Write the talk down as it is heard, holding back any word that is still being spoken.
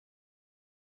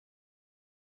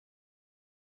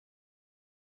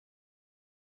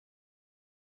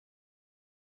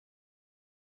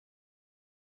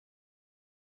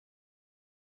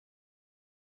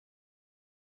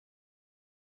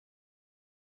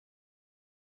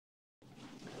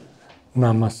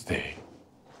Namaste,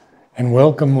 and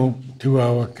welcome to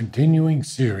our continuing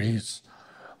series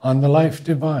on the life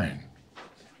divine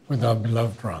with our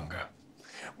beloved Ranga.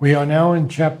 We are now in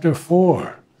chapter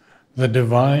 4, the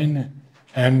divine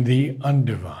and the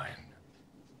undivine.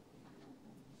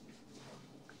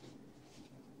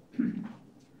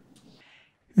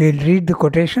 We'll read the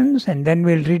quotations and then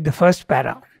we'll read the first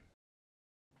para.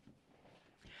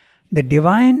 The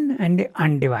divine and the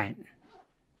undivine.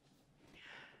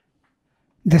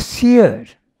 The seer,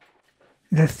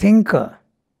 the thinker,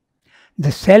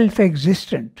 the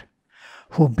self-existent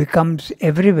who becomes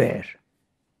everywhere,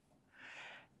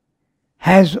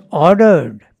 has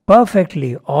ordered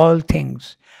perfectly all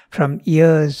things from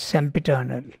years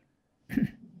sempiternal.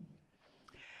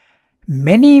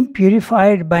 Many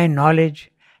purified by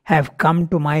knowledge have come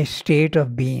to my state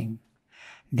of being.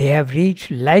 They have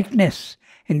reached likeness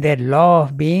in their law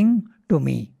of being to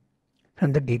me.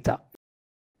 From the Gita.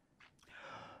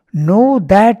 Know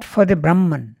that for the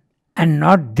Brahman and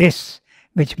not this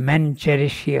which men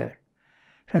cherish here.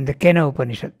 From the Kena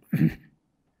Upanishad.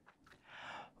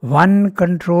 One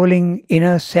controlling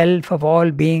inner self of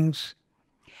all beings,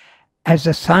 as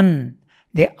the sun,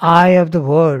 the eye of the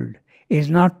world, is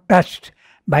not touched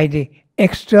by the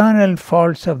external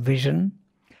faults of vision,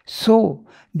 so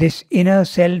this inner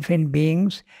self in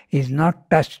beings is not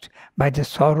touched by the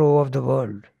sorrow of the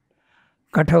world.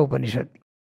 Katha Upanishad.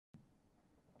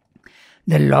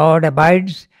 The Lord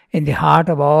abides in the heart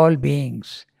of all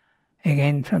beings.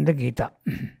 Again from the Gita.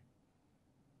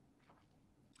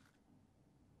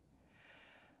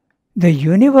 The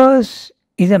universe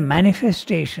is a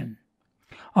manifestation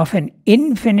of an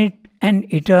infinite and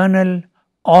eternal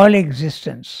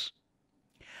all-existence.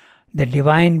 The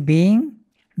divine being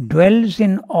dwells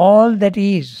in all that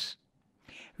is.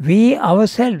 We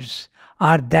ourselves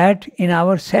are that in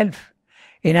ourself,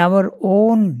 in our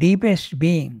own deepest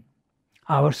being.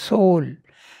 Our soul,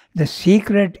 the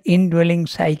secret indwelling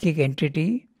psychic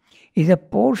entity, is a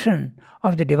portion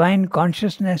of the divine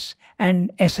consciousness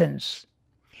and essence.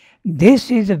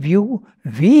 This is the view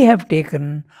we have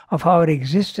taken of our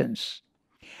existence.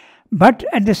 But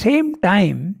at the same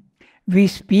time, we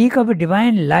speak of a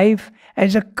divine life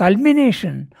as a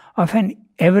culmination of an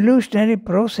evolutionary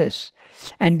process,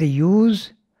 and the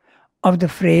use of the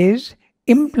phrase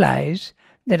implies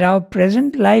that our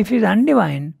present life is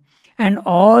undivine and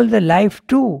all the life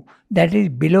too that is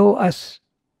below us.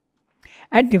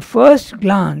 At the first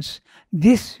glance,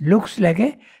 this looks like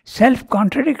a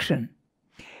self-contradiction.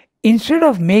 Instead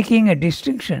of making a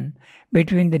distinction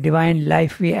between the divine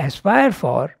life we aspire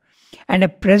for and a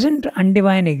present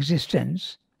undivine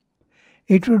existence,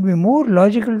 it would be more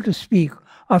logical to speak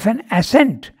of an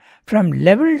ascent from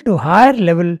level to higher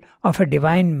level of a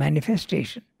divine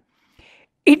manifestation.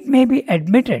 It may be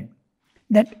admitted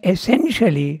that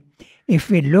essentially, if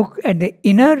we look at the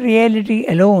inner reality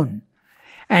alone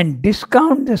and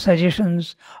discount the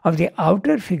suggestions of the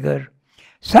outer figure,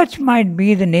 such might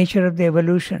be the nature of the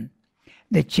evolution,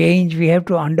 the change we have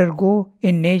to undergo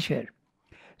in nature.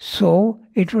 So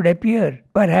it would appear,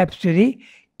 perhaps to the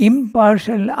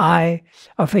impartial eye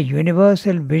of a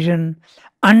universal vision,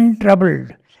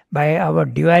 untroubled by our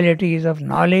dualities of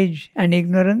knowledge and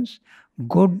ignorance,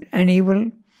 good and evil,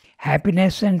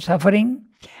 happiness and suffering,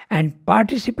 and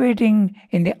participating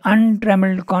in the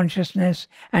untrammeled consciousness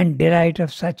and delight of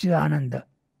Satchidananda.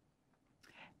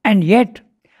 And yet,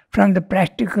 from the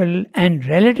practical and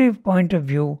relative point of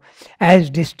view, as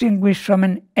distinguished from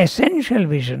an essential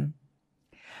vision,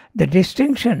 the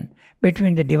distinction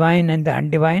between the divine and the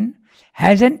undivine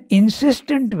has an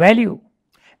insistent value,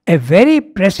 a very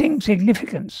pressing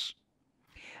significance.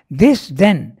 This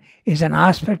then is an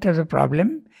aspect of the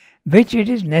problem which it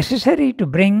is necessary to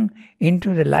bring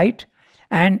into the light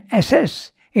and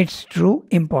assess its true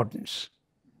importance.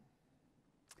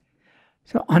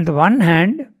 So on the one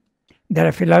hand, there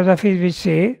are philosophies which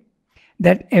say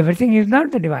that everything is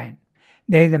not the divine.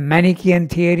 There is the Manichaean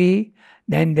theory,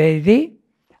 then there is the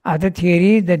other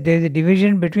theory that there is a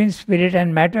division between spirit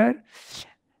and matter.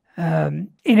 In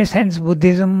a sense,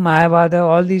 Buddhism, Mayavada,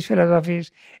 all these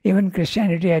philosophies, even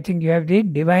Christianity, I think you have the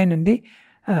divine and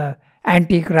the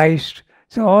Antichrist.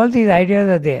 So all these ideas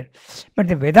are there. But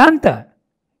the Vedanta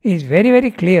is very, very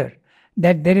clear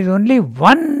that there is only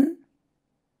one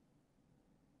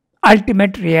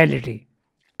ultimate reality,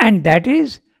 and that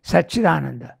is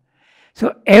Satchidananda.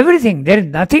 So everything, there is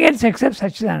nothing else except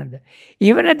Satchidananda.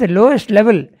 Even at the lowest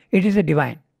level, it is a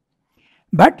divine.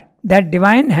 But that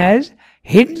divine has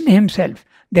hidden himself.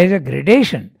 There is a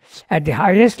gradation. At the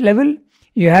highest level,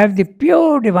 you have the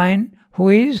pure divine who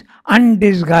is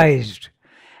undisguised.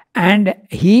 And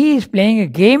he is playing a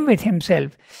game with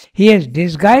himself. He has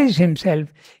disguised himself.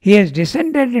 He has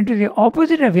descended into the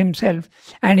opposite of himself,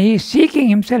 and he is seeking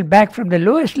himself back from the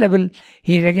lowest level.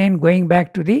 He is again going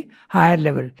back to the higher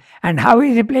level. And how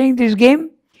is he playing this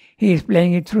game? He is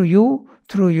playing it through you,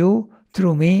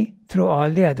 through me, through all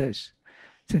the others.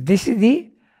 So this is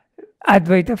the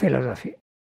Advaita philosophy.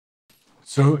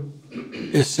 So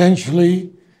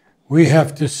essentially, we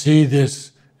have to see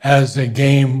this as a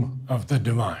game of the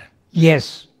divine.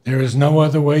 Yes. There is no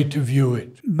other way to view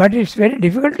it. But it's very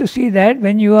difficult to see that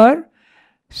when you are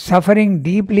suffering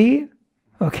deeply.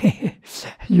 Okay.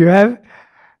 You have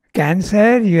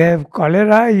cancer, you have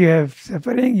cholera, you have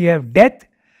suffering, you have death.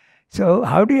 So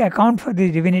how do you account for the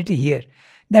divinity here?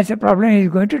 That's a problem he's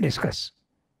going to discuss.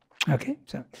 Okay.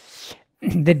 So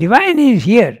the divine is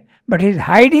here, but he's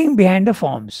hiding behind the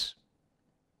forms.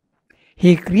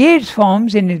 He creates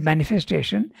forms in his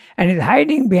manifestation and is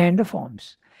hiding behind the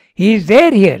forms. He is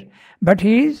there here, but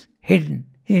he is hidden.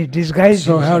 He is disguised.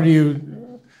 So how do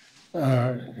you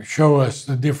show us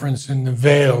the difference in the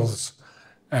veils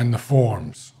and the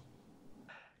forms?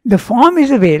 The form is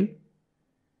a veil.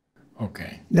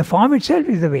 Okay. The form itself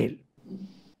is the veil.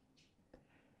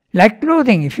 Like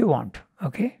clothing, if you want.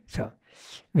 Okay. So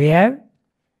we have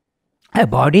a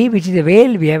body which is a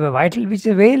veil, we have a vital which is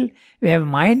a veil, we have a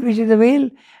mind which is a veil,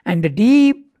 and the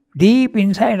deep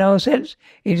inside ourselves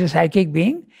is a psychic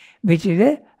being which is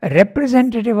a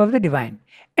representative of the divine.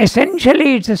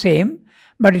 Essentially it's the same,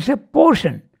 but it's a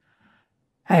portion.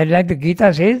 Like the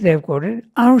Gita says, they have quoted,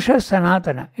 Ansha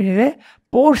Sanatana. It is a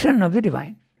portion of the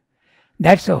divine.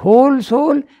 That's the whole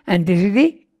soul, and this is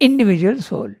the individual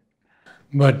soul.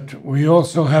 But we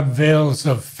also have veils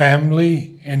of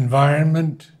family,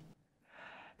 environment.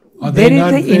 There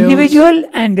is the individual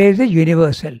and there is the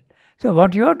universal. So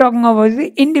what you are talking about is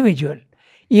the individual.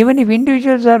 Even if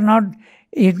individuals are not,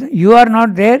 if you are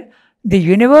not there, the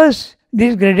universe,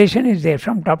 this gradation is there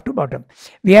from top to bottom.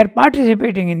 We are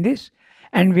participating in this,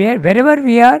 and wherever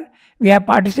we are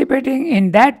participating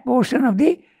in that portion of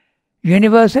the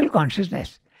universal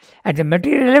consciousness. At the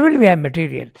material level, we are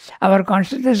material. Our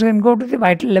consciousness can go to the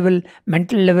vital level,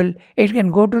 mental level. It can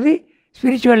go to the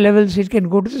spiritual levels. It can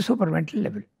go to the supramental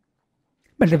level.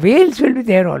 But the veils will be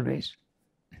there always.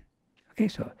 Okay,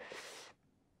 so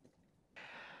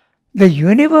the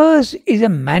universe is a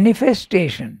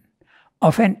manifestation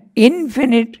of an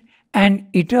infinite and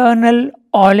eternal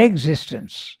all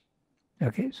existence.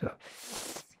 Okay, so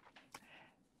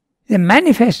the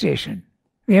manifestation.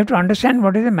 We have to understand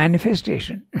what is a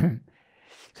manifestation.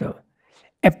 So,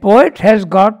 a poet has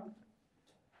got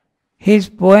his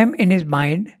poem in his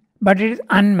mind, but it is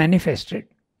unmanifested.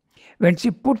 When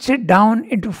she puts it down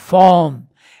into form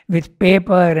with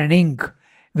paper and ink,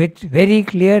 with very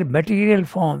clear material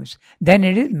forms, then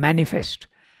it is manifest.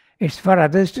 It's for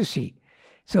others to see.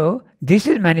 So, this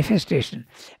is manifestation.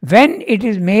 When it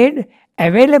is made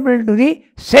available to the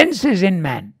senses in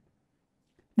man,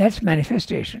 that's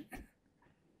manifestation.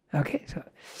 Okay,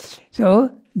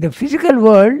 so the physical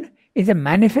world is a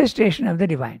manifestation of the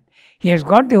divine. He has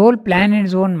got the whole plan in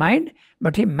his own mind,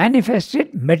 but he manifests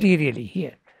it materially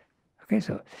here. Okay,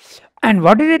 so, and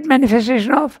what is it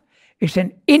manifestation of? It's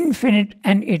an infinite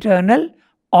and eternal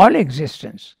all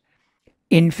existence.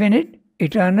 Infinite,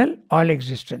 eternal, all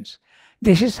existence.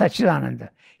 This is Satchidananda.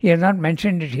 He has not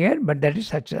mentioned it here, but that is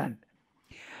Satchidananda.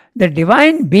 The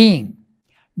divine being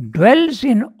dwells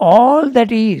in all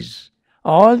that is,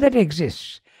 all that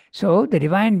exists. So the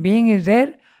divine being is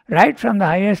there right from the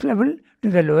highest level to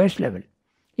the lowest level.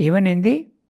 Even in the...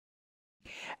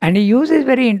 And he uses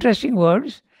very interesting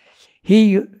words.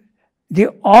 The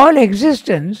all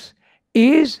existence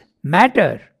is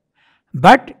matter,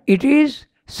 but it is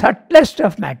subtlest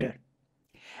of matter.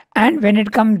 And when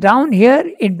it comes down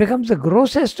here, it becomes the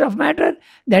grossest of matter.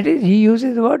 That is, he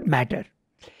uses the word matter.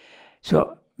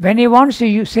 So when he wants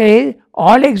to say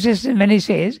all existence, when he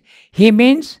says, he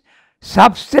means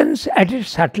substance at its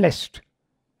subtlest.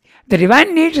 The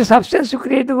divine needs a substance to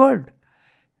create the world.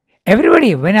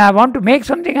 Everybody, when I want to make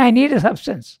something, I need a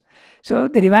substance. So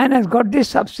the divine has got this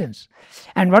substance.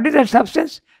 And what is that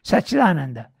substance?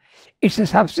 Satchidananda. It's a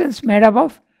substance made up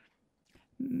of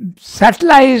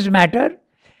subtilized matter,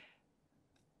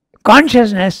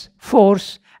 consciousness,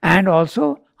 force, and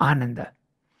also Ananda.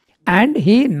 And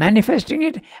he is manifesting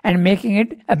it and making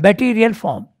it a material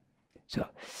form.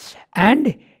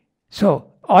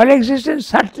 So all existence,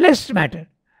 subtlest matter.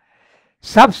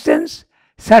 Substance,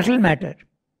 subtle matter.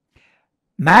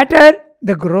 Matter,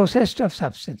 the grossest of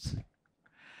substance.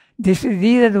 These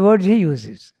are the words he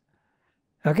uses.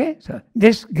 Okay, so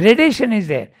this gradation is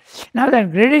there. Now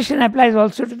that gradation applies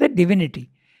also to the divinity.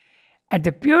 at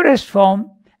the purest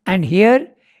form, and here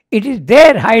it is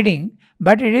there hiding,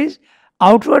 but it is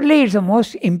outwardly it's the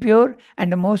most impure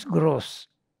and the most gross.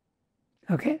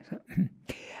 Okay? So,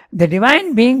 the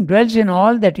divine being dwells in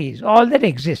all that is, all that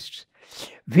exists.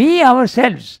 We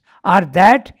ourselves are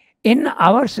that in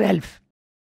ourself,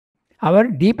 our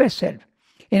deepest self,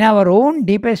 in our own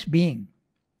deepest being.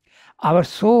 Our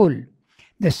soul,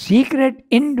 the secret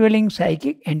indwelling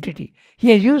psychic entity. He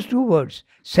has used two words,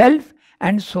 self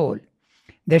and soul.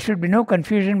 There should be no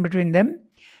confusion between them.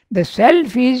 The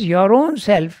self is your own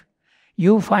self.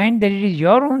 You find that it is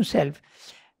your own self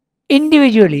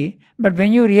individually, but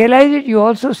when you realize it, you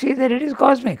also see that it is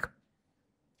cosmic.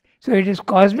 So it is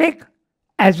cosmic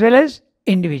as well as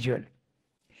individual.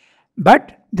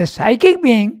 But the psychic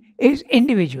being is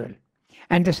individual.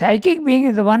 And the psychic being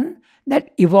is the one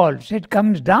that evolves. It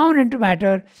comes down into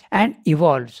matter and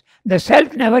evolves. The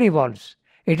self never evolves.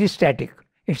 It is static.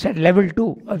 It's at level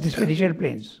 2 of the spiritual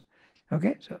planes.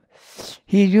 Okay? So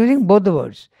he is using both the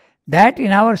words. That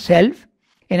in our self,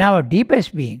 in our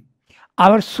deepest being,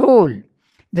 our soul,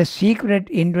 the secret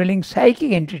indwelling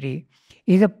psychic entity,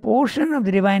 is a portion of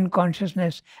the divine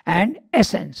consciousness and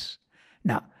essence.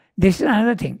 Now, this is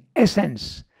another thing,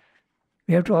 essence.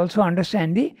 We have to also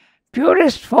understand the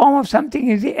purest form of something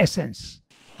is the essence.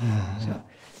 So,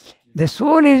 the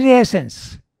soul is the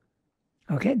essence.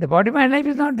 Okay, the body, mind, life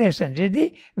is not the essence, it is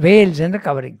the veils and the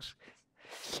coverings.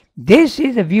 This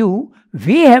is the view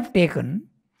we have taken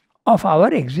of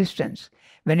our existence.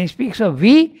 When he speaks of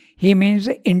we, he means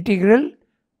the integral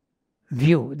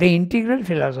view, the integral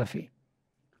philosophy.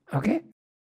 Okay?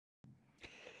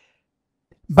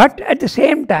 But at the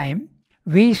same time,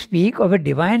 we speak of a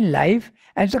divine life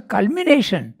as a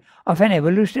culmination of an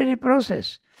evolutionary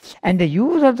process. And the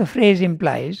use of the phrase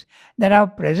implies that our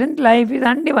present life is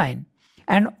undivine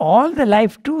and all the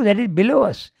life too that is below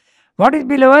us. What is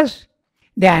below us?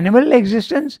 The animal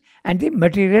existence and the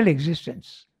material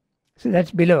existence. So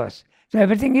that's below us. So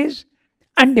everything is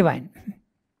undivine.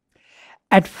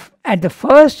 At the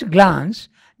first glance,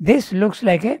 this looks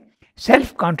like a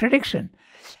self-contradiction.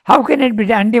 How can it be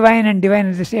undivine and divine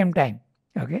at the same time?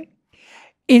 Okay?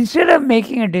 Instead of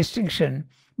making a distinction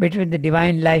between the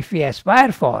divine life we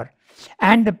aspire for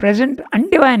and the present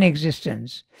undivine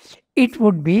existence, it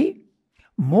would be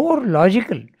more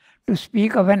logical to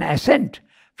speak of an ascent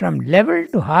from level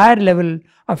to higher level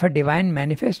of a divine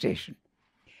manifestation.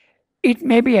 It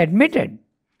may be admitted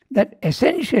that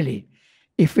essentially,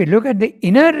 if we look at the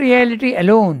inner reality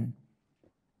alone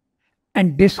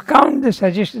and discount the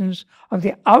suggestions of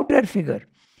the outer figure,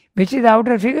 which is the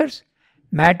outer figures?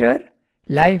 Matter,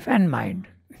 life and mind.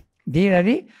 These are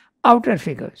the outer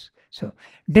figures. So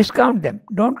discount them.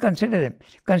 Don't consider them.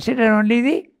 Consider only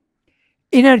the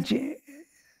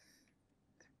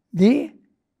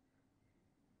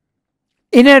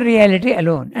inner reality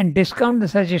alone and discount the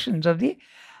suggestions of the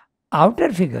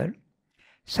outer figure.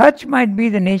 Such might be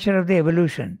the nature of the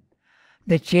evolution,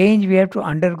 the change we have to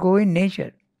undergo in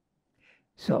nature.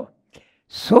 So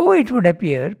it would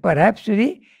appear, perhaps to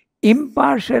the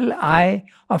impartial eye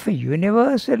of a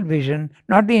universal vision,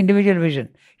 not the individual vision,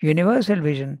 universal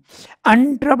vision,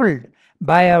 untroubled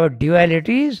by our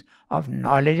dualities of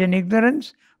knowledge and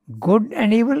ignorance, good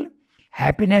and evil,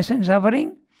 happiness and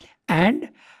suffering, and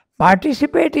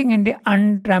participating in the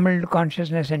untrammeled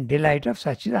consciousness and delight of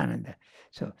Satchidananda.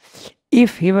 So,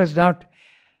 if he was not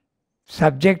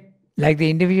subject, like the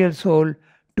individual soul,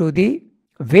 to the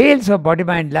veils of body,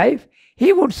 mind, life,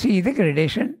 he would see the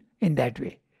gradation in that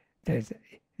way.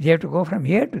 You have to go from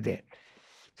here to there.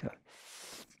 So,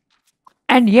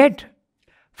 and yet,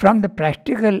 from the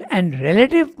practical and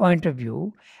relative point of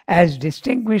view, as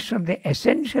distinguished from the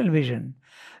essential vision,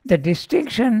 the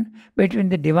distinction between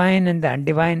the divine and the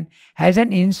undivine has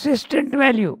an insistent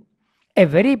value, a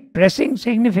very pressing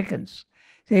significance.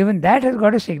 So even that has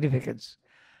got a significance.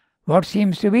 What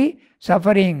seems to be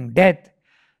suffering, death,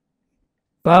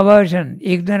 perversion,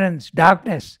 ignorance,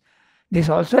 darkness, this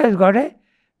also has got a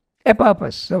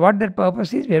purpose. So what that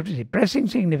purpose is, we have to see. Pressing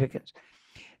significance.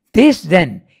 This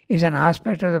then is an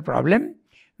aspect of the problem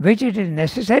which it is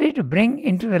necessary to bring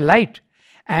into the light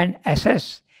and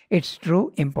assess its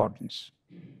true importance.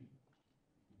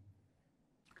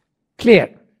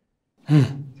 Clear?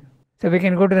 So we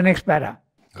can go to the next para.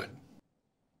 Good.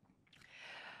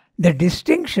 The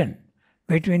distinction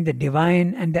between the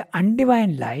divine and the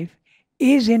undivine life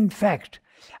is in fact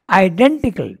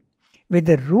identical with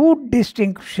the root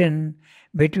distinction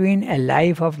between a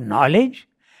life of knowledge,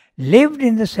 lived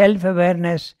in the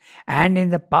self-awareness and in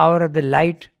the power of the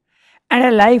light, and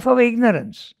a life of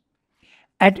ignorance.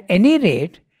 At any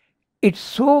rate, it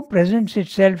so presents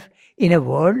itself in a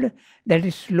world that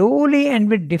is slowly and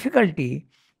with difficulty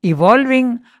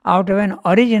evolving out of an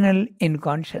original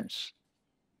inconscience.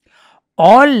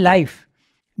 All life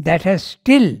that has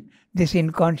still this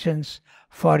inconscience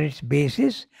for its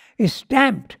basis is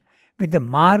stamped with the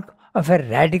mark of a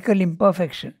radical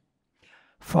imperfection.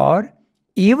 For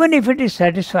even if it is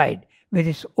satisfied with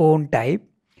its own type,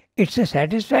 it's a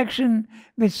satisfaction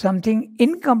with something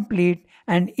incomplete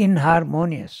and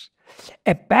inharmonious,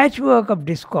 a patchwork of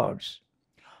discords.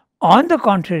 On the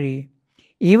contrary,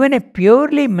 even a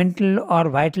purely mental or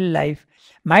vital life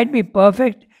might be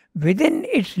perfect within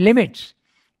its limits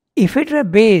if it were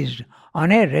based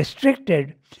on a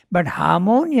restricted but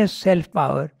harmonious self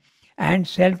power and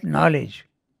self knowledge.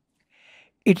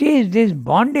 It is this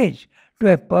bondage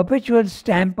to a perpetual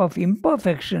stamp of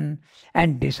imperfection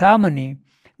and disharmony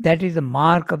that is the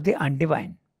mark of the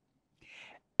undivine.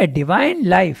 A divine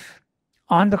life,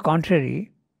 on the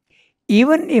contrary,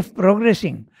 even if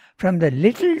progressing from the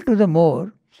little to the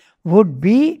more, would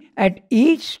be at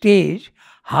each stage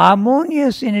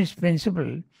harmonious in its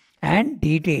principle and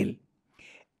detail.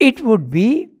 It would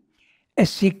be a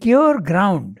secure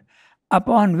ground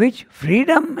upon which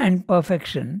freedom and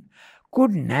perfection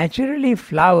could naturally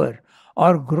flower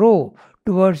or grow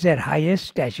towards their highest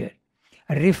stature,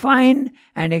 refine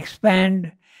and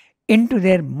expand into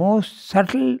their most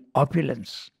subtle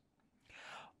opulence.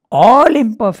 All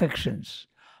imperfections,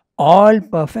 all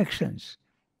perfections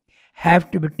have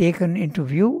to be taken into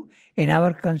view in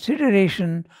our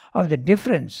consideration of the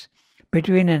difference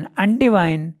between an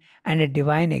undivine and a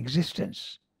divine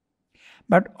existence.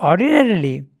 But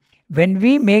ordinarily, when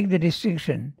we make the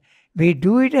distinction, we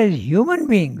do it as human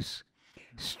beings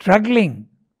struggling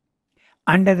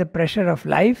under the pressure of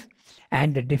life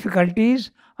and the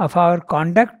difficulties of our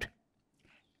conduct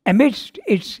amidst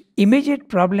its immediate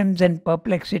problems and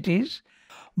perplexities.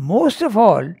 Most of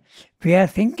all, we are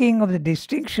thinking of the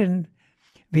distinction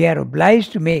we are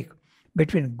obliged to make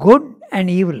between good and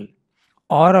evil,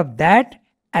 or of that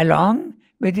along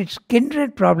with its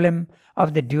kindred problem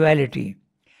of the duality,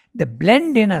 the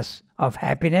blend in us of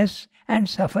happiness and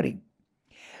suffering.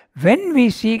 When we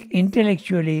seek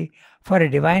intellectually for a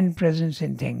divine presence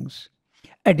in things,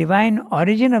 a divine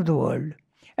origin of the world,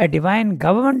 a divine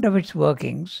government of its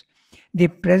workings, the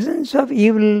presence of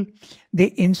evil,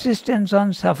 the insistence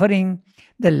on suffering,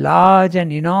 the large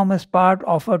and enormous part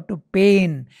offered to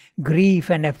pain,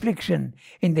 grief, and affliction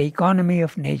in the economy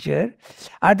of nature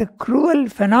are the cruel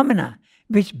phenomena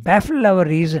which baffle our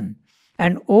reason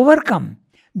and overcome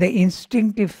the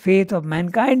instinctive faith of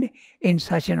mankind in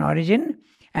such an origin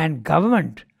and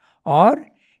government, or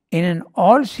in an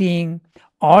all seeing,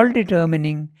 all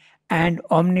determining, and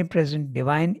omnipresent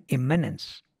divine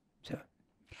immanence. So,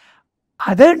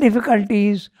 other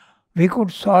difficulties we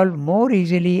could solve more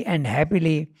easily and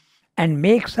happily and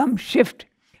make some shift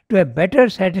to a better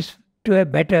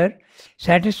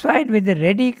satisfied with the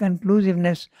ready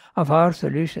conclusiveness of our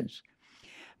solutions.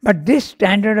 But this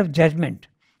standard of judgment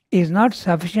is not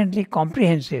sufficiently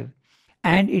comprehensive,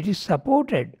 and it is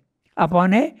supported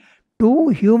upon a too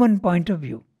human point of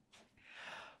view.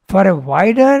 For a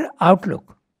wider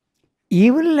outlook,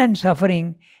 evil and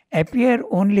suffering appear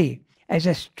only as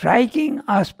a striking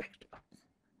aspect.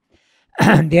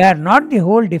 They are not the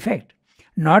whole defect,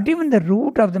 not even the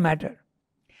root of the matter.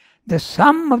 The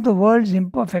sum of the world's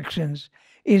imperfections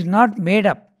is not made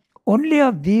up only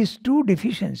of these two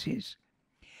deficiencies.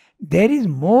 There is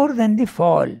more than the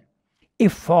fall,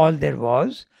 if fall there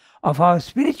was, of our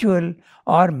spiritual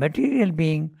or material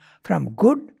being from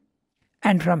good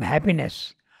and from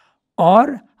happiness,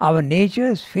 or our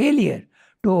nature's failure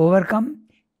to overcome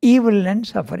evil and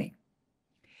suffering.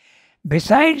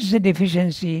 Besides the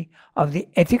deficiency of the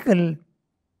ethical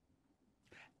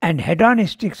and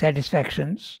hedonistic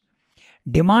satisfactions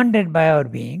demanded by our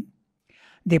being,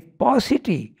 the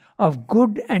paucity of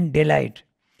good and delight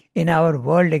in our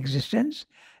world existence,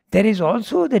 there is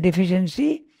also the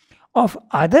deficiency of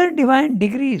other divine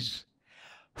degrees.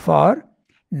 For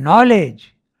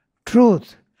knowledge,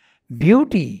 truth,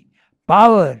 beauty,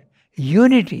 power,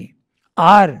 unity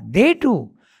are they too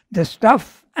the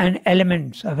stuff and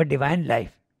elements of a divine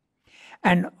life.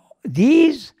 And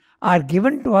these are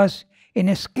given to us in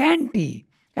a scanty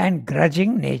and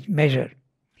grudging measure.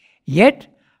 Yet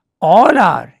all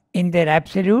are, in their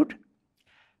absolute,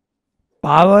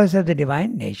 powers of the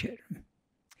divine nature.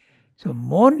 So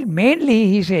mainly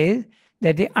he says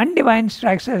that the undivine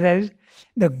strikes us as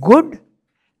the good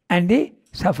and the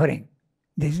suffering.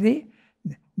 This is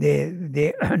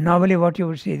the normally what you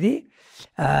would say, the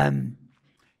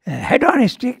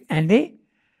hedonistic and the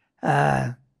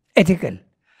ethical.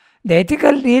 The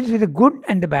ethical deals with the good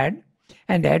and the bad,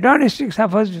 And the hedonistic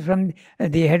suffers from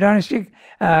the hedonistic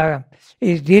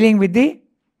is dealing with the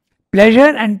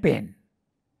pleasure and pain.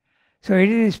 So it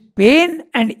is pain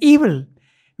and evil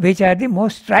which are the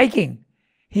most striking.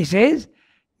 He says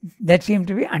that seem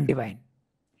to be undivine.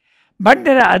 But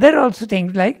there are other also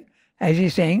things like, as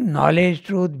he's saying, knowledge,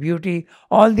 truth, beauty,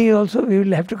 all these also we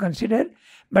will have to consider,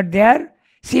 but they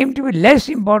seem to be less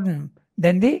important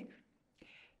than the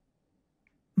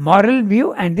moral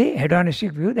view and the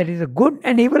hedonistic view, that is the good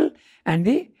and evil and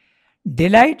the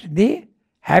delight, the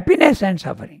happiness and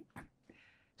suffering.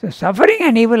 So suffering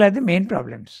and evil are the main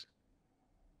problems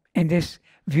in this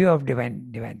view of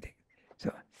divine thing.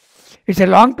 So it's a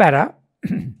long para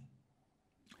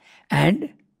and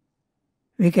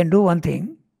we can do one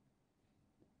thing.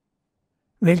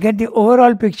 We'll get the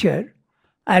overall picture.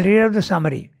 I'll read out the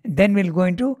summary. Then we'll go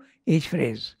into each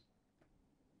phrase.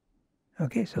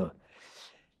 Okay, so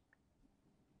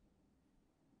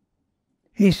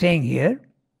he's saying here,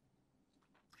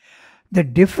 the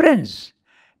difference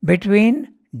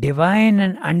between divine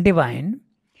and undivine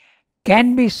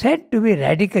can be said to be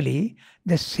radically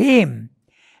the same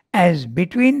as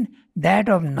between that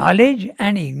of knowledge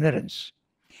and ignorance.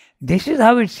 This is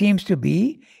how it seems to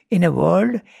be in a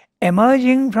world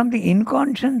emerging from the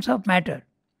inconscience of matter.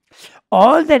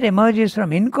 All that emerges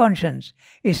from inconscience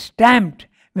is stamped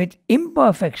with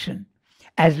imperfection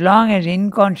as long as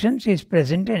inconscience is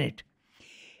present in it.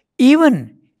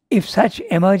 Even if such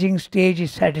emerging stage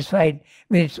is satisfied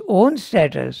with its own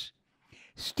status,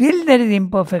 still there is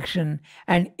imperfection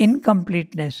and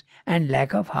incompleteness and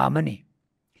lack of harmony.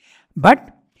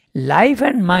 But life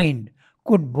and mind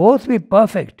could both be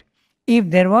perfect if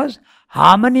there was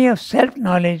harmony of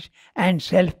self-knowledge and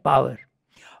self-power.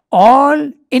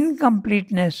 All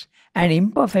incompleteness and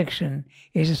imperfection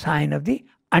is a sign of the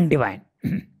undivine.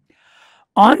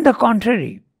 On the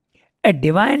contrary, a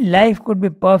divine life could be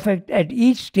perfect at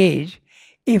each stage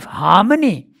if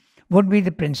harmony would be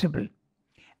the principle.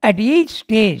 At each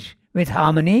stage, with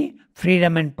harmony,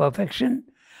 freedom and perfection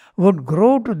would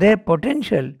grow to their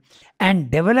potential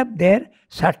and develop their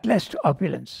subtlest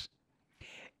opulence.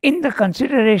 In the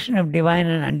consideration of divine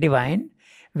and undivine,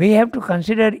 we have to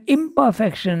consider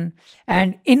imperfection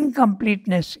and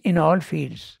incompleteness in all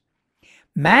fields.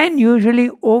 Man usually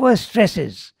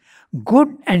overstresses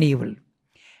good and evil,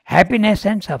 happiness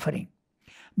and suffering.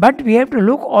 But we have to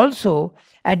look also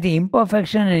at the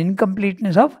imperfection and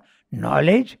incompleteness of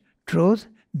knowledge, truth,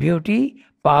 beauty,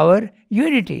 power,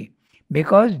 unity,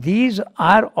 because these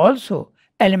are also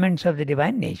elements of the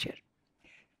divine nature.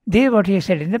 This is what he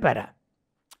said in the para.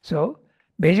 So,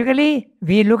 basically,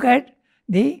 we look at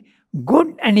the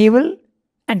good and evil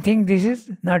and think this is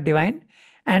not divine,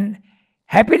 and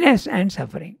happiness and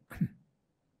suffering.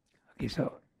 Okay,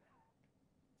 so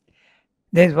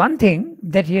there is one thing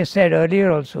that he has said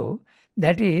earlier also,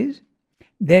 that is,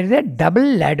 there is a double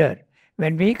ladder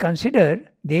when we consider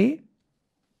the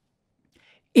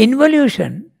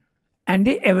involution and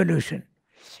the evolution.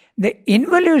 The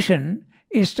involution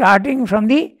is starting from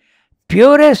the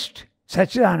purest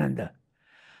Satchidananda.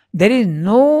 There is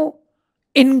no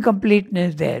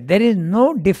incompleteness there. There is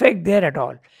no defect there at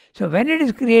all. So when it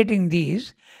is creating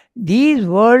these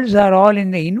worlds are all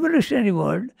in the involutionary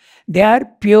world. They are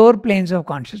pure planes of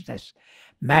consciousness.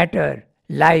 Matter,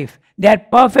 life, they are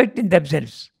perfect in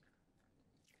themselves.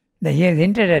 He has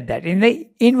hinted at that in the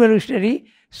involutionary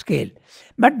scale.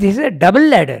 But this is a double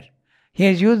ladder. He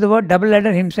has used the word double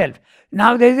ladder himself.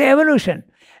 Now there is the evolution.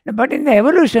 But in the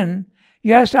evolution,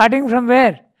 you are starting from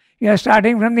where? You are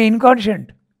starting from the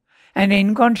inconscient. And the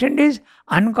inconscient is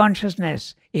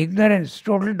unconsciousness, ignorance,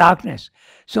 total darkness.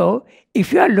 So,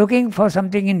 if you are looking for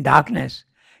something in darkness,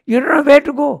 you don't know where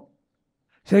to go.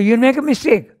 So, you'll make a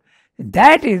mistake.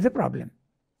 That is the problem.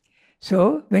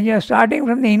 So, when you are starting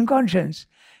from the inconscience,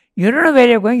 you don't know where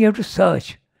you're going, you have to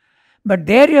search. But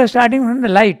there you are starting from the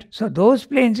light. So, those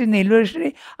planes in the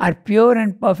illusionary are pure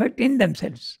and perfect in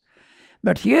themselves.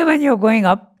 But here when you're going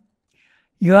up,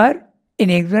 you are in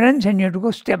ignorance and you have to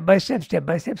go step by step,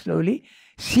 slowly,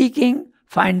 seeking,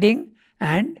 finding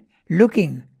and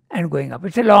looking and going up.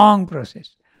 It's a long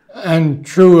process. And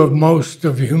true of most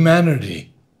of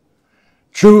humanity.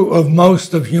 True of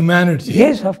most of humanity.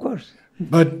 Yes, of course.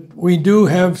 But we do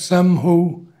have some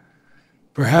who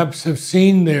perhaps have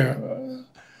seen their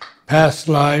past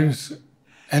lives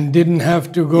and didn't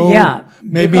have to go. Yeah,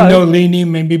 maybe Nolini,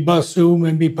 maybe Basu,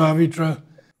 maybe Pavitra.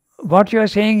 What you are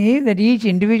saying is that each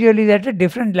individual is at a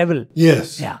different level.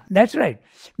 Yes. Yeah, that's right.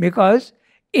 Because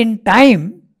in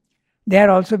time, they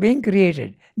are also being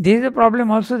created. This is a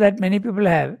problem also that many people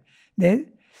have.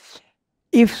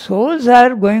 If souls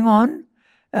are going on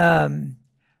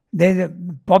The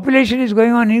population is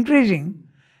going on increasing,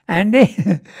 and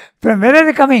from where are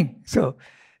they coming? So,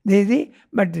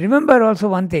 but remember also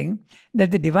one thing,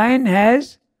 that the divine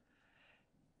has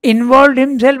involved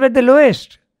himself at the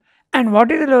lowest. And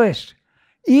what is the lowest?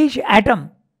 Each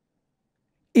atom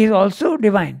is also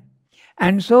divine.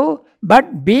 And so,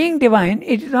 but being divine,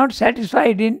 it is not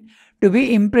satisfied in to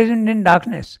be imprisoned in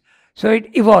darkness. So it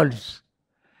evolves.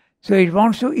 So it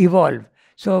wants to evolve.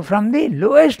 So from the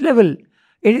lowest level,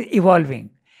 it is evolving.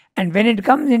 And when it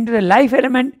comes into the life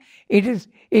element,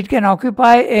 it can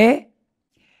occupy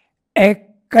a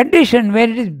condition where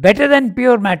it is better than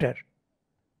pure matter.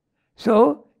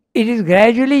 So it is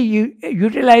gradually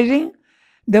utilizing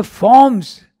the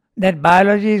forms that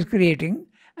biology is creating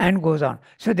and goes on.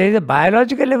 So there is a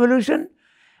biological evolution,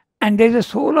 and there is a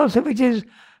soul also which is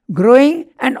growing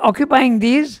and occupying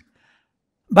these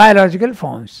biological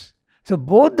forms. So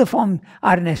both the forms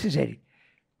are necessary.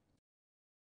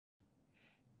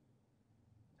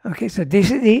 Okay, so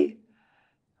this is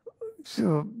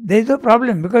so there is no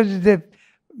problem, because the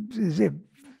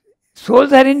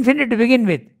souls are infinite to begin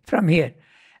with from here.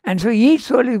 And so each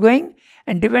soul is going,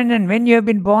 and depends on when you have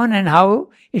been born and how.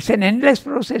 It's an endless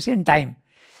process in time.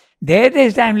 There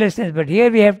is timelessness, but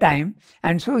here we have time,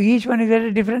 and so each one is at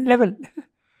a different level.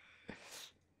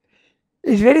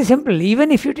 It's very simple.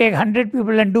 Even if you take 100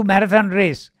 people and do marathon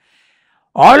race,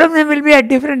 all of them will be at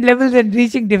different levels and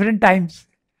reaching different times.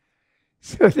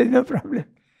 So there's no problem.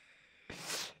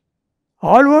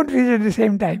 All won't reach at the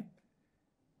same time.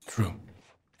 True.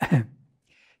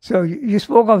 So you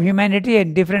spoke of humanity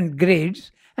at different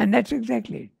grades, and that's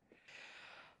exactly it.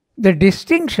 The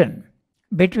distinction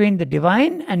between the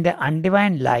divine and the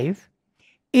undivine life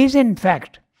is in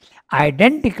fact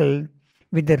identical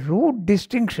with the root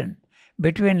distinction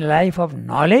between a life of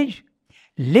knowledge,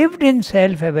 lived in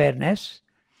self-awareness,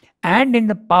 and in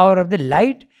the power of the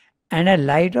light, and a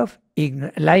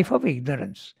life of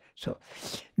ignorance. So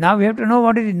now we have to know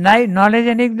what is knowledge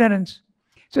and ignorance.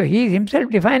 So he is himself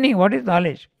defining what is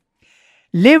knowledge.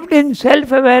 Lived in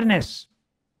self-awareness.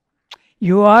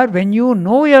 When you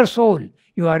know your soul,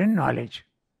 you are in knowledge.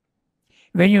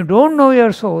 When you don't know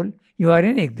your soul, you are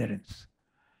in ignorance.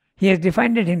 He has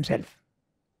defined it himself.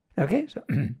 Okay, so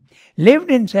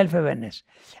lived in self-awareness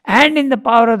and in the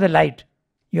power of the light.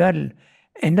 You are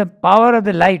in the power of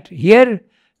the light. Here,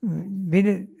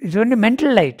 it's only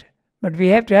mental light, but we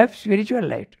have to have spiritual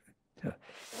light. So,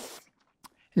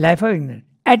 life of ignorance.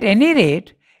 At any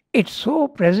rate, it so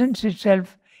presents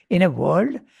itself in a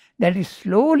world that is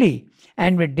slowly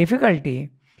and with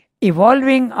difficulty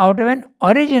evolving out of an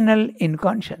original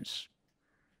inconscience.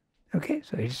 Okay,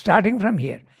 so it's starting from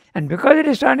here. And because it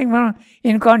is starting from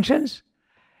inconscience,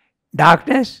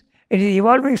 darkness, it is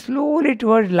evolving slowly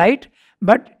towards light,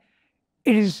 but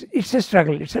it's a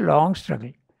struggle, it's a long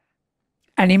struggle.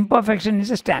 And imperfection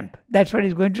is a stamp. That's what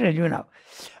he's going to tell you now.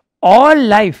 All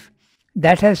life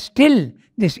that has still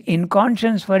this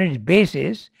inconscience for its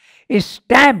basis is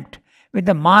stamped with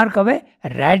the mark of a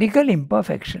radical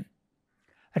imperfection.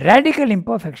 Radical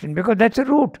imperfection, because that's a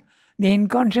root. The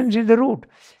inconscience is the root.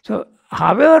 So,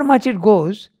 however much it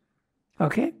goes,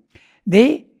 okay,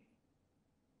 the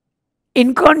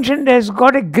inconscient has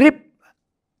got a grip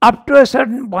up to a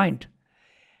certain point.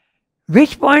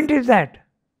 Which point is that?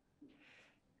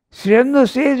 Sri Aurobindo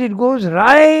says it goes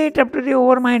right up to the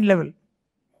overmind level.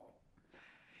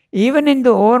 Even in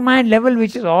the overmind level,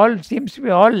 which is seems to be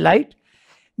all light,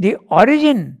 the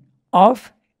origin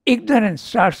of ignorance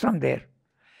starts from there.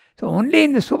 So only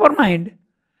in the supermind,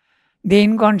 the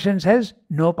inconscience has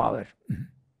no power.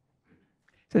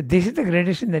 So this is the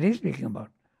gradation that he is speaking about.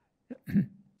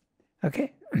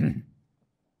 Okay?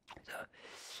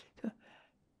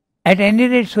 At any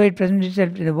rate, so it presents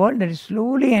itself in the world that is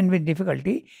slowly and with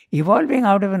difficulty evolving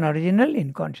out of an original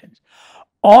inconscience.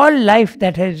 All life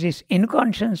that has this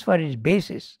inconscience for its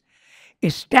basis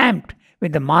is stamped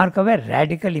with the mark of a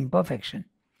radical imperfection.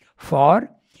 For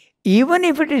even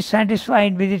if it is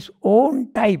satisfied with its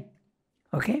own type,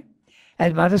 okay,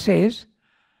 as Mother says,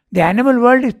 the animal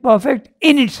world is perfect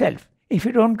in itself if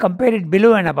you don't compare it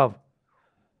below and above.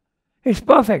 It's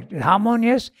perfect, it's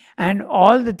harmonious, and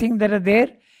all the things that are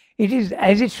there, it is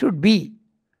as it should be.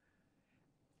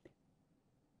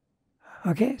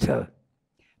 Okay, so,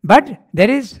 but there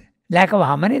is lack of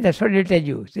harmony, that's what he'll tell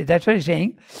you. See, that's what he's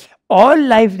saying. All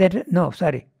life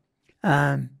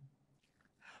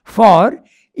for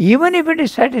even if it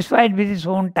is satisfied with its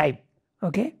own type,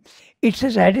 okay, it's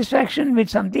a satisfaction with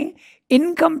something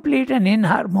incomplete and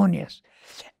inharmonious.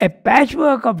 A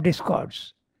patchwork of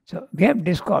discords. So we have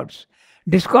discords.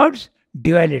 Discords,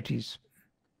 dualities.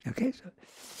 Okay, so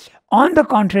on the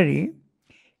contrary,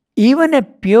 Even a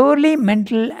purely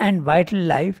mental and vital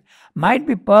life might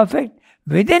be perfect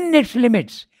within its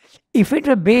limits if it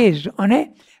were based on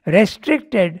a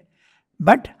restricted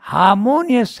but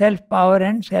harmonious self power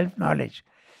and self knowledge.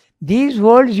 These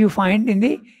worlds you find in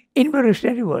the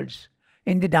involutionary worlds,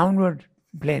 in the downward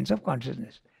planes of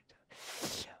consciousness.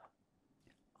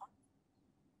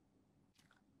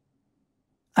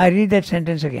 I read that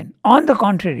sentence again. On the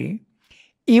contrary,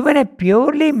 even a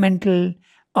purely mental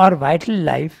or vital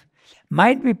life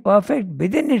might be perfect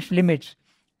within its limits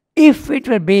if it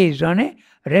were based on a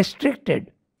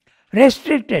restricted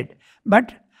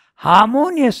but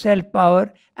harmonious self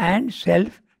power and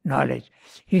self knowledge.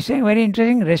 He's saying very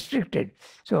interesting, restricted.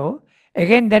 So,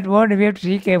 again, that word we have to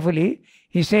see carefully.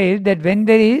 He says that when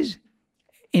there is,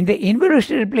 in the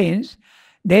involutionary planes,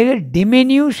 there is a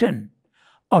diminution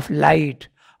of light,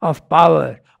 of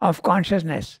power, of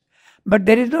consciousness, but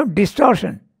there is no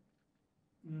distortion.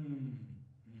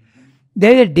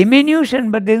 There is a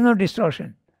diminution, but there is no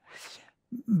distortion.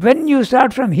 When you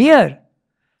start from here,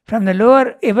 from the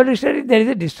lower evolutionary, there is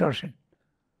a distortion.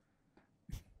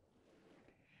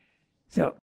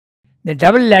 So, the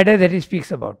double ladder that he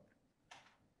speaks about,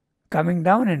 coming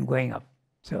down and going up.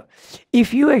 So,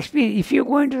 if you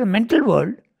go into the mental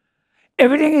world,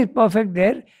 everything is perfect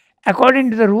there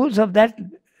according to the rules of that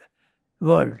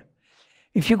world.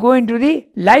 If you go into the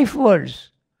life worlds,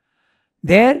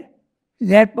 there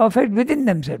they are perfect within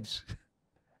themselves.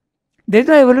 There is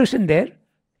no evolution there.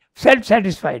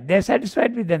 Self-satisfied. They are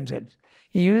satisfied with themselves.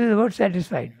 He uses the word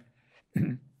satisfied.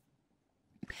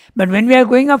 But when we are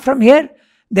going up from here,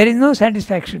 there is no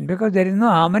satisfaction because there is no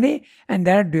harmony and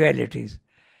there are dualities.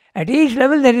 At each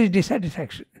level there is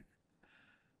dissatisfaction.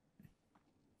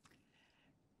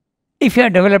 If you are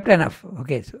developed enough.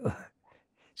 Okay,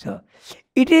 so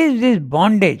it is this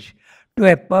bondage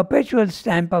to a perpetual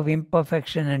stamp of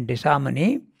imperfection and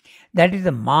disharmony that is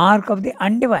the mark of the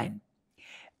undivine.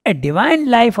 A divine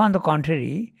life, on the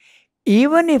contrary,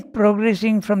 even if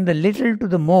progressing from the little to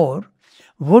the more,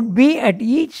 would be at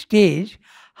each stage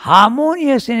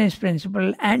harmonious in its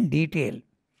principle and detail.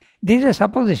 This is a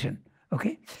supposition.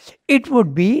 Okay, it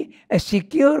would be a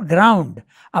secure ground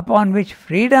upon which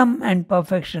freedom and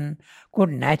perfection could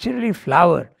naturally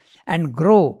flower and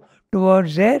grow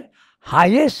towards their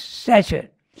highest stature,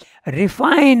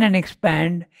 refine and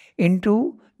expand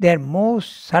into their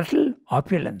most subtle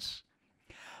opulence.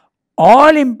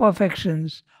 All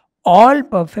imperfections, all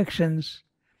perfections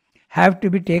have to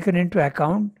be taken into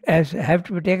account, have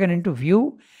to be taken into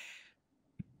view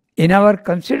in our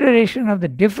consideration of the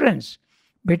difference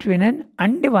between an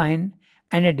undivine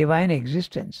and a divine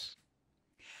existence.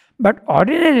 But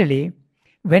ordinarily,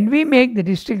 when we make the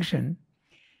distinction,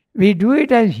 we do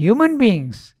it as human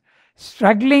beings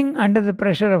struggling under the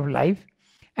pressure of life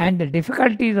and the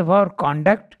difficulties of our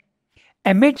conduct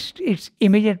amidst its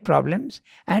immediate problems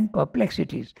and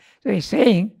perplexities. So he's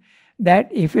saying that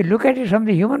if you look at it from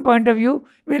the human point of view,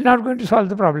 we're not going to solve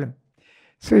the problem.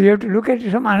 So you have to look at it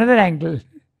from another angle.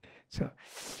 So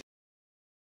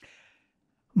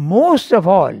most of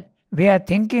all, we are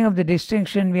thinking of the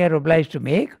distinction we are obliged to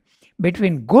make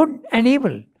between good and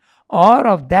evil, or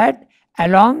of that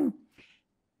along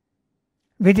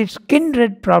with its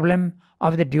kindred problem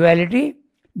of the duality,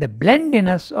 the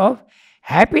blendedness of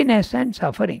happiness and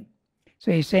suffering.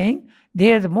 So he's saying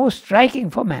they are the most striking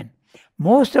for man.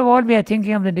 Most of all, we are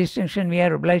thinking of the distinction we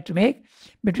are obliged to make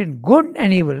between good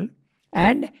and evil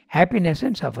and happiness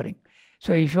and suffering.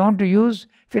 So if you want to use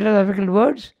philosophical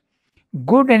words,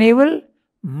 good and evil,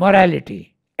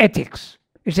 morality, ethics.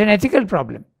 It's an ethical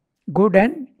problem. Good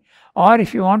and, or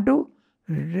if you want to,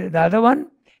 the other one,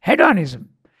 hedonism.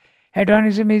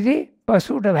 Hedonism is the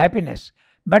pursuit of happiness.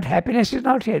 But happiness is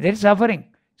not here. There is suffering.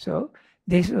 So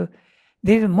this is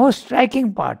the most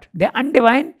striking part. The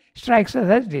undivine strikes us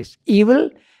as this, evil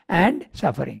and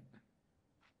suffering.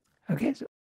 Okay, so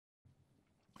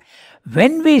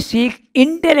when we seek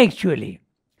intellectually,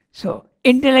 so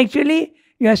intellectually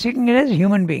you are seeking it as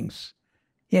human beings.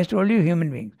 He has told you human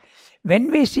beings.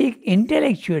 When we seek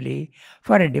intellectually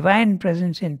for a divine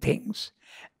presence in things,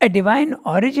 a divine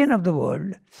origin of the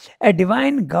world, a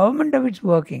divine government of its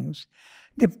workings,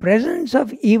 the presence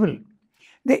of evil,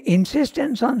 the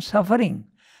insistence on suffering,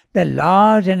 the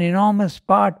large and enormous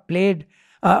part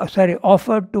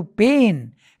offered to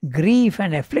pain, grief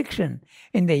and affliction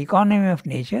in the economy of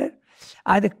nature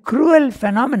are the cruel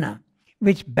phenomena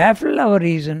which baffle our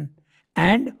reason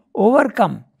and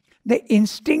overcome the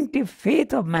instinctive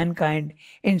faith of mankind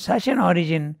in such an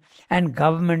origin and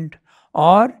government,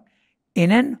 or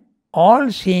in an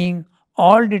all-seeing,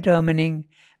 all-determining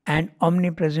and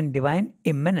omnipresent divine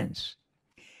immanence.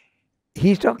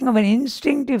 He's talking of an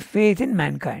instinctive faith in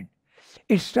mankind.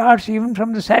 It starts even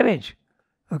from the savage.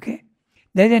 Okay?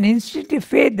 There's an instinctive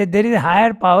faith that there is a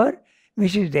higher power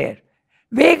which is there.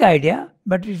 Vague idea,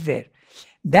 but it's there.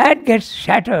 That gets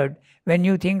shattered when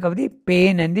you think of the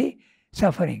pain and the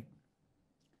suffering.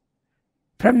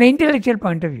 From the intellectual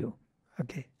point of view,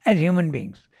 okay, as human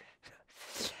beings.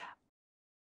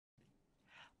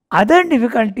 Other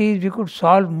difficulties we could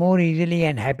solve more easily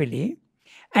and happily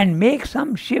and make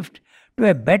some shift to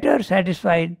a better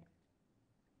satisfied.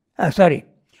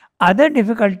 Other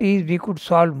difficulties we could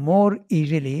solve more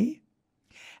easily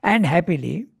and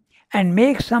happily and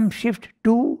make some shift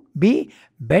to be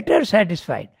better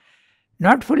satisfied.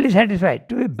 Not fully satisfied,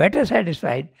 to be better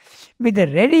satisfied with the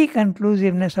ready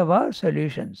conclusiveness of our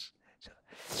solutions.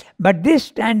 But this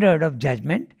standard of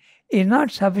judgment is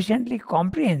not sufficiently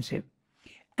comprehensive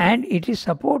and it is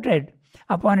supported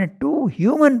upon a too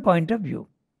human point of view.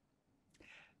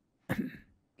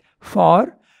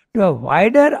 For to a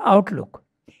wider outlook,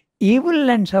 evil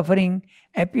and suffering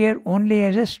appear only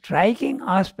as a striking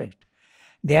aspect.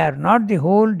 They are not the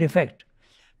whole defect,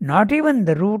 not even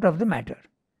the root of the matter.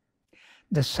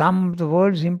 The sum of the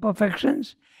world's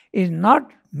imperfections is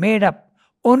not made up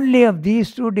only of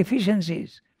these two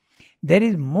deficiencies. There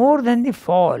is more than the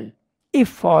fall, if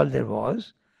fall there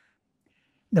was.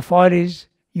 The fall is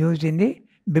used in the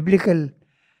biblical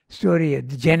story of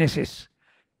the Genesis.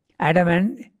 Adam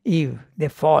and Eve, they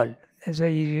fall. That's why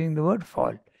he's using the word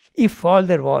fall. If fall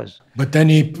there was. But then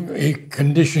he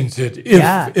conditions it.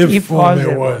 If fall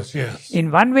there was, yes.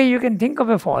 In one way you can think of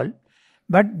a fall,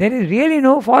 but there is really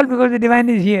no fall because the divine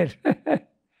is here.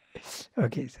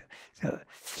 Okay, so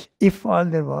if fall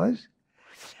there was,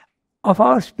 of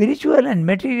our spiritual and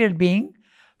material being,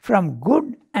 from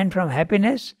good and from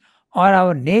happiness, or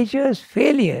our nature's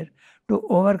failure to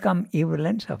overcome evil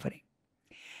and suffering.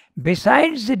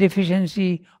 Besides the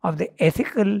deficiency of the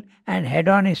ethical and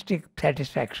hedonistic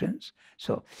satisfactions,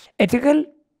 so ethical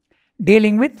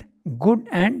dealing with good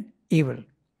and evil,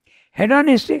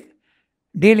 hedonistic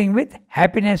dealing with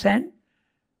happiness and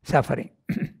suffering.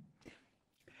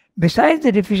 Besides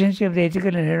the deficiency of the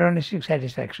ethical and hedonistic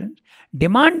satisfactions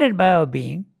demanded by our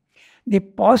being, the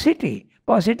paucity,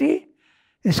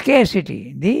 the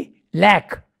scarcity, the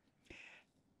lack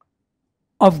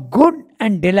of good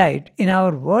and delight in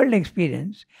our world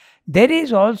experience, there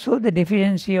is also the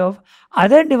deficiency of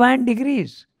other divine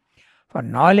degrees for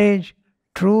knowledge,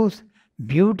 truth,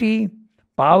 beauty,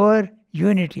 power,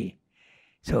 unity.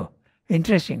 So,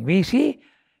 interesting. We see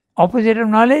opposite of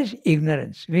knowledge,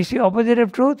 ignorance. We see opposite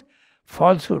of truth,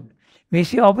 falsehood. We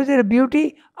see opposite of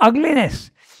beauty,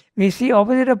 ugliness. We see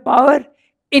opposite of power,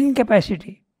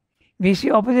 incapacity. We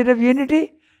see opposite of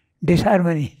unity,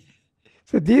 disharmony.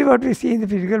 So this is what we see in the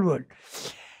physical world.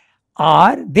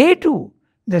 Are they too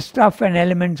the stuff and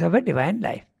elements of a divine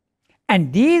life?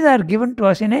 And these are given to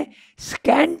us in a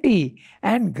scanty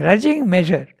and grudging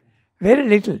measure, very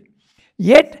little.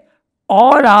 Yet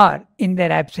all are in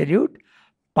their absolute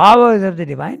powers of the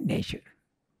divine nature.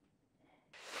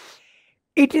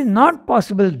 It is not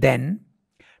possible then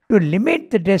to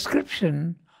limit the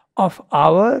description of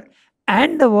our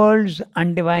and the world's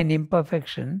undivine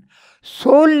imperfection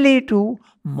solely to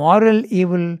moral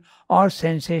evil or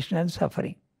sensational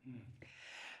suffering.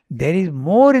 There is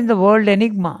more in the world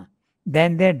enigma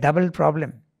than their double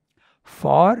problem,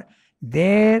 for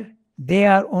they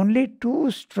are only two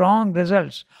strong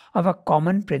results of a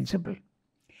common principle.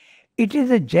 It is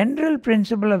the general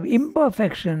principle of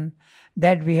imperfection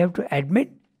that we have to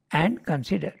admit and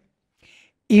consider.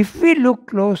 If we look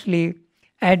closely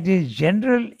at this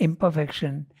general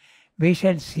imperfection, we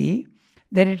shall see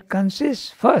that it consists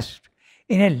first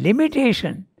in a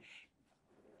limitation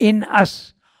in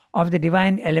us of the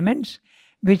divine elements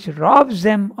which robs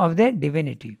them of their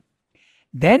divinity.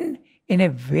 Then in a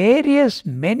various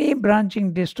many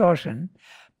branching distortion,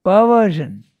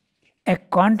 perversion, a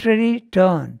contrary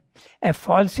turn, a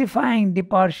falsifying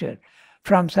departure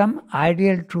from some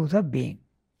ideal truth of being.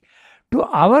 To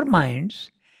our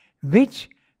minds, which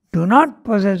do not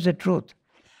possess the truth,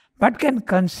 but can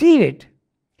conceive it,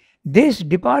 this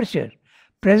departure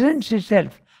presents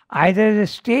itself either as a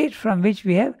state from which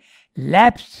we have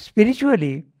lapsed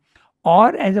spiritually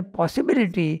or as a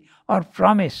possibility or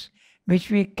promise which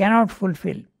we cannot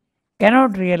fulfill,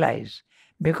 cannot realize,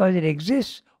 because it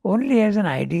exists only as an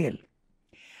ideal.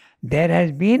 There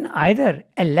has been either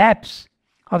a lapse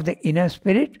of the inner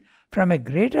spirit from a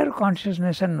greater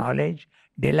consciousness and knowledge,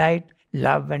 delight,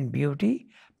 love and beauty,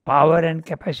 power and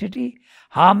capacity,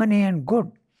 harmony and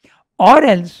good, or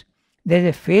else there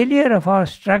is a failure of our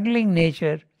struggling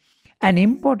nature and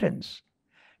impotence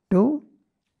to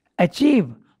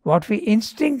achieve what we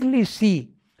instinctively see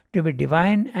to be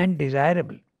divine and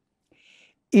desirable.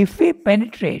 If we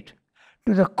penetrate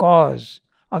to the cause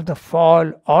of the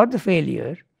fall or the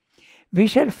failure, we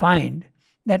shall find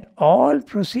that all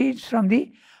proceeds from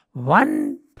the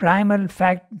one primal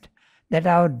fact that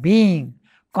our being,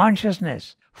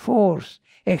 consciousness, force,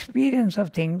 experience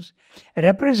of things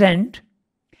represent,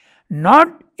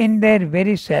 not in their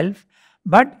very self,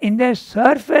 but in their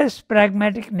surface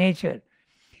pragmatic nature,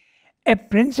 a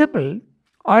principle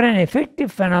or an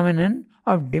effective phenomenon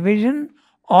of division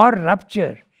or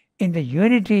rupture in the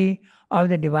unity of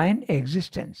the divine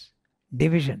existence.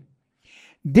 Division.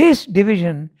 This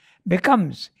division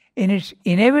becomes, in its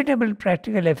inevitable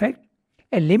practical effect,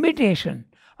 a limitation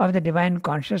of the divine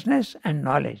consciousness and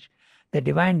knowledge, the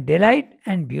divine delight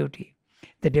and beauty,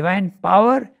 the divine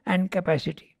power and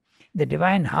capacity, the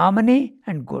divine harmony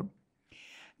and good.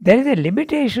 There is a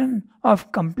limitation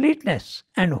of completeness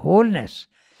and wholeness,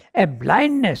 a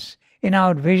blindness in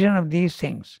our vision of these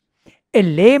things, a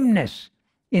lameness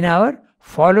in our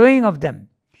following of them,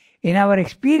 in our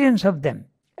experience of them,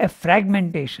 a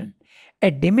fragmentation,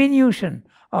 a diminution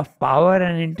of power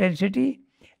and intensity,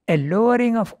 a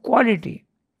lowering of quality,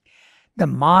 the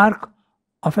mark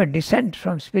of a descent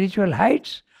from spiritual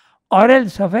heights, or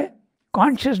else of a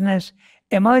consciousness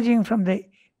emerging from the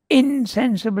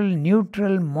insensible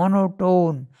neutral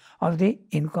monotone of the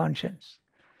inconscience.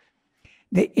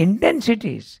 The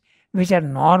intensities which are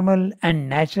normal and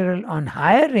natural on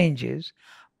higher ranges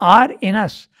are in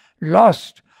us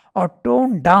lost or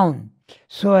toned down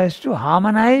so as to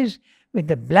harmonize with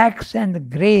the blacks and the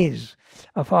greys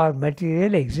of our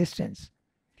material existence.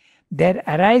 There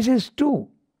arises too,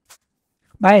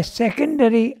 by a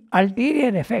secondary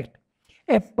ulterior effect,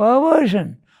 a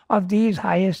perversion of these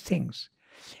highest things.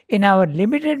 In our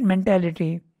limited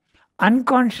mentality,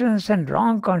 unconsciousness and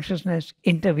wrong consciousness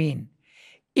intervene.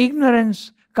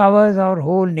 Ignorance covers our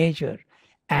whole nature,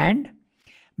 and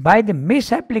by the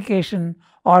misapplication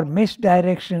or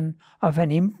misdirection of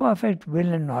an imperfect will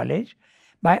and knowledge,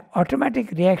 by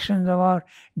automatic reactions of our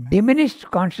diminished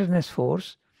consciousness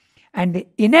force, and the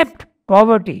inept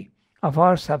poverty of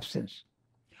our substance,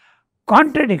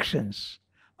 contradictions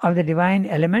of the divine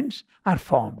elements are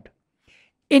formed.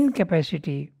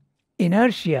 Incapacity,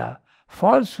 inertia,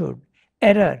 falsehood,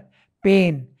 error,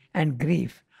 pain and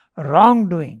grief,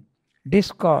 wrongdoing,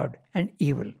 discord and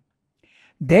evil.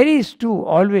 There is too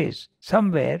always,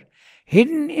 somewhere,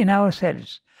 hidden in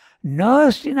ourselves,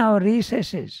 nursed in our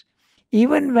recesses,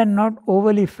 even when not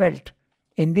overly felt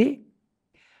in the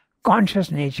conscious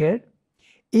nature,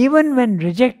 even when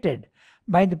rejected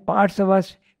by the parts of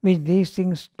us which these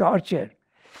things torture,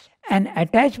 an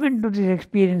attachment to this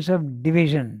experience of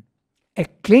division, a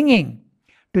clinging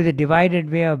to the divided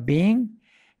way of being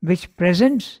which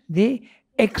presents the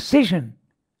excision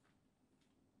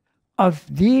of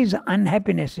these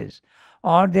unhappinesses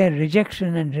or their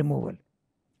rejection and removal.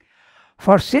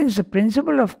 For since the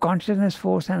principle of consciousness,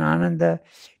 force and ananda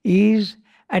is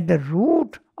at the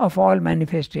root of all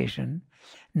manifestation,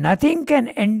 nothing can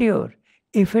endure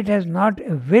if it has not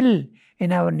a will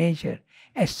in our nature,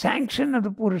 a sanction of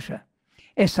the Purusha,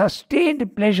 a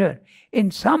sustained pleasure in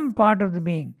some part of the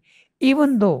being,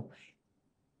 even though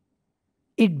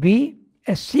it be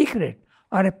a secret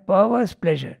or a perverse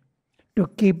pleasure, to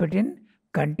keep it in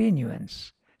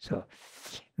continuance. So,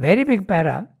 very big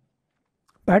para,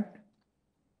 but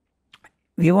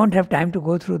we won't have time to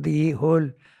go through the whole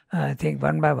thing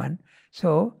one by one.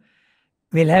 So,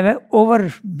 we'll have an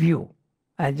overview.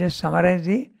 I'll just summarize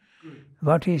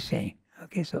what he's saying.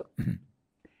 Okay, so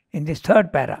in this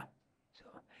third para.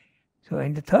 So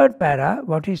in the third para,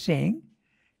 what he's saying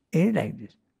is like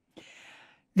this.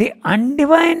 The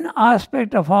undivine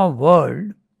aspect of our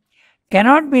world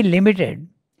cannot be limited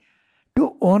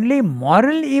to only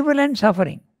moral evil and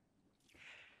suffering.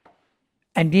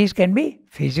 And these can be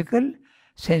physical,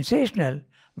 sensational,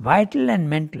 vital and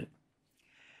mental.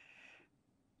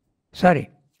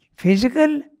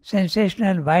 Physical,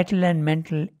 sensational, vital and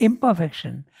mental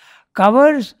imperfection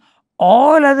covers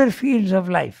all other fields of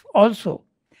life also.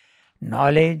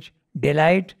 Knowledge,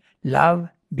 delight, love,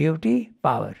 beauty,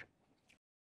 power.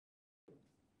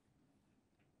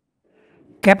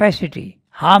 Capacity,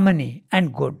 harmony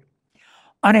and good.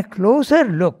 On a closer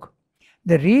look,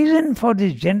 the reason for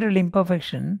this general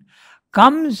imperfection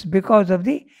comes because of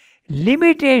the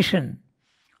limitation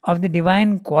of the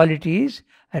divine qualities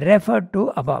referred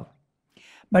to above.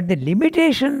 But the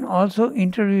limitation also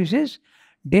introduces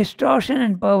distortion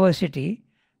and perversity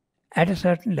at a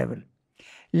certain level.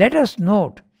 Let us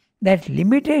note that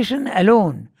limitation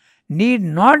alone need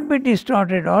not be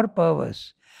distorted or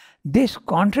perverse. This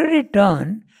contrary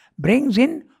turn brings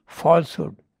in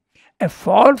falsehood. A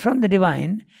fall from the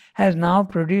divine has now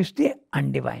produced the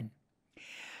undivine.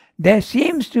 There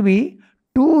seems to be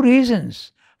two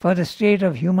reasons for the state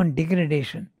of human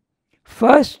degradation.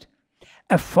 First,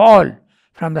 a fall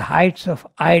from the heights of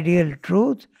ideal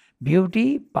truth,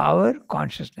 beauty, power,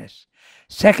 consciousness.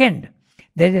 Second,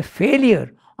 there is a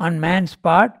failure on man's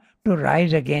part to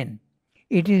rise again.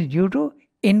 It is due to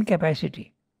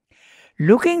incapacity.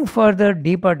 Looking further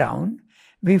deeper down,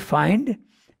 we find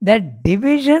that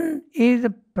division is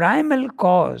the primal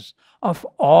cause of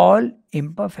all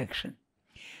imperfection.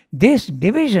 This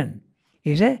division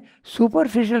is a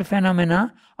superficial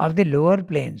phenomena of the lower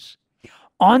planes.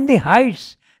 On the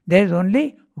heights, there is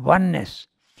only oneness.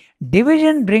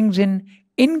 Division brings in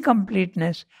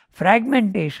incompleteness,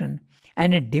 fragmentation,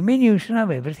 and a diminution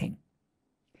of everything.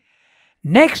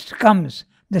 Next comes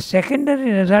the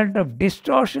secondary result of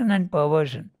distortion and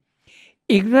perversion.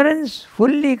 Ignorance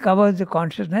fully covers the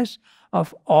consciousness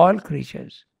of all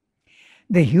creatures.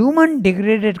 The human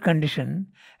degraded condition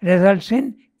results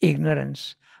in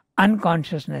ignorance,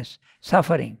 unconsciousness,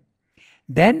 suffering.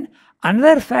 Then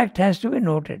another fact has to be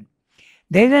noted.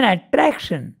 There is an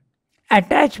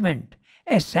attachment,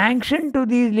 a sanction to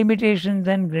these limitations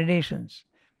and gradations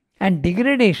and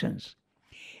degradations.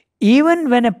 Even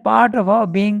when a part of our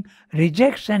being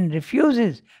rejects and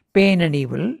refuses pain and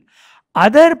evil,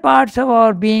 other parts of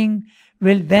our being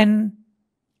will then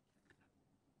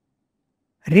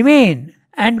remain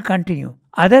and continue.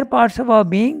 Other parts of our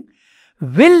being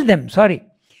will them.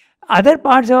 Other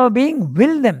parts of our being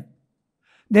will them.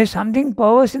 There's something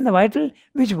perverse in the vital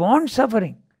which wants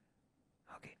suffering.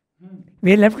 Okay.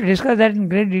 We'll have to discuss that in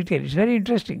great detail. It's very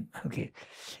interesting. Okay.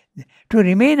 To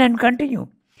remain and continue.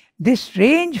 This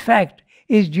strange fact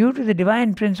is due to the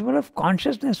divine principle of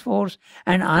consciousness force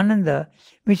and ananda,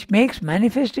 which makes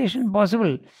manifestation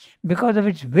possible because of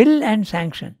its will and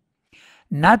sanction.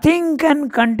 Nothing can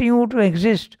continue to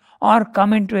exist or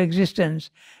come into existence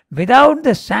without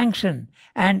the sanction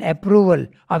and approval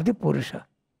of the Purusha.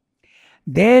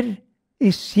 There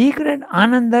is secret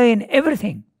ananda in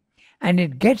everything, and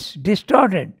it gets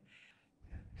distorted.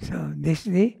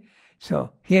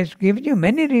 So he has given you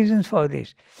many reasons for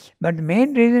this, but the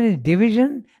main reason is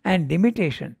division and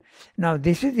limitation. Now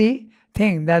this is the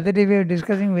thing. The other day we were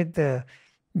discussing with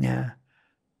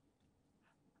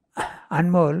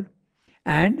Anmol,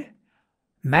 and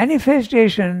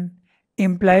manifestation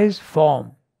implies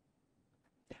form.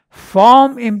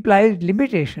 Form implies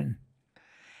limitation.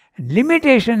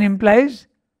 Limitation implies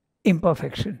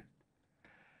imperfection.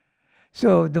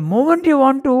 So the moment you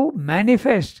want to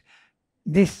manifest,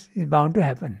 this is bound to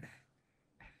happen.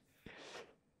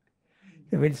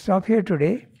 So we'll stop here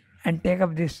today and take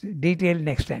up this detail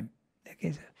next time.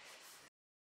 Okay, sir.